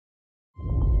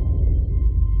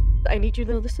I need you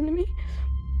to listen to me.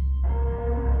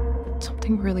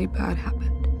 Something really bad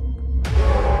happened.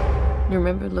 You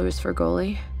remember Louis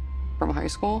Fergoli from high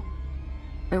school?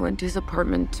 I went to his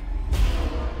apartment.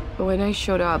 But when I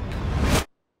showed up...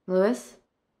 Louis?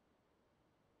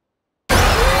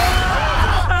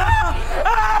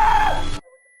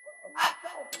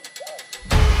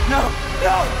 No!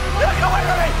 Get away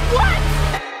from me! What?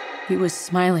 He was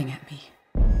smiling at me.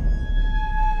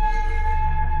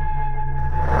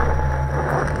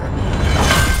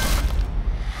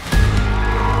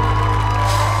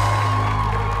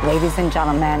 Ladies and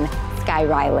gentlemen, Skye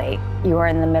Riley, you are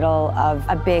in the middle of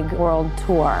a big world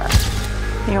tour.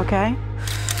 You okay?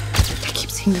 I keep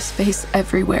seeing this face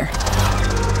everywhere.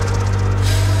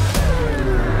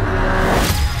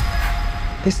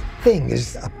 This thing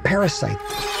is a parasite.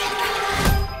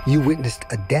 You witnessed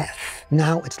a death.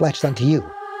 Now it's latched onto you.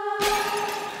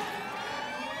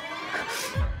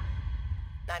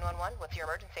 911, what's your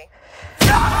emergency?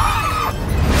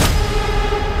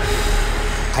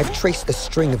 I've traced the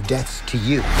string of deaths to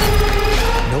you.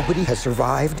 Nobody has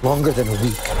survived longer than a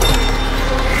week.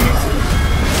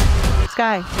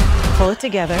 Skye, pull it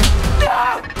together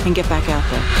and get back out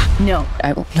there. No,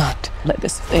 I will not let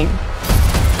this thing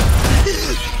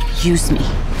use me.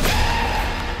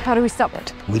 How do we stop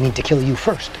it? We need to kill you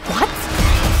first. What?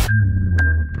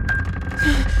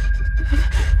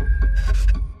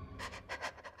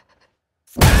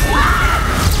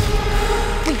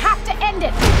 We have to end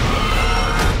it!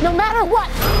 No matter what!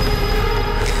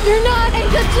 You're not in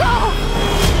control!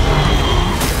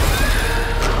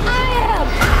 I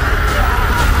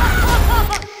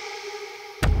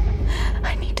am!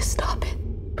 I need to stop it,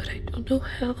 but I don't know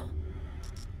how.